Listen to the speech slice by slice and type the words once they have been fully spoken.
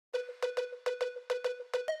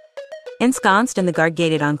Ensconced in the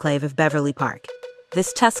guard-gated enclave of Beverly Park,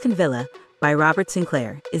 this Tuscan Villa, by Robert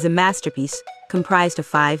Sinclair, is a masterpiece comprised of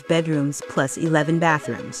 5 bedrooms plus 11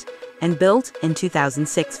 bathrooms, and built in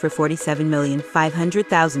 2006 for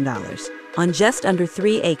 $47,500,000 on just under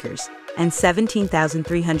 3 acres and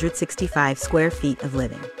 17,365 square feet of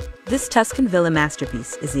living. This Tuscan Villa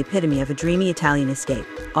masterpiece is the epitome of a dreamy Italian escape,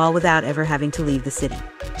 all without ever having to leave the city.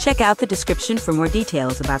 Check out the description for more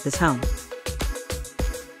details about this home.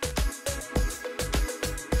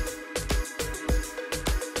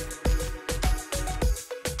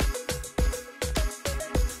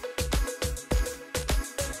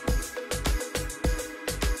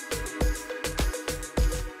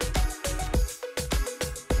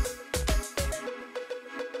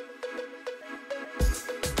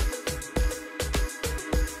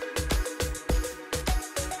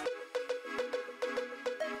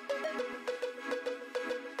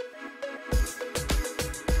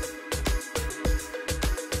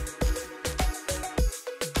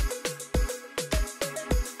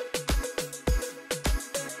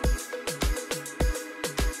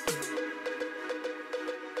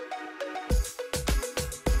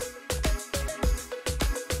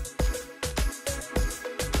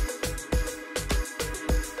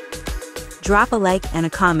 Drop a like and a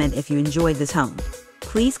comment if you enjoyed this home.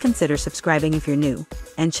 Please consider subscribing if you're new,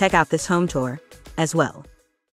 and check out this home tour as well.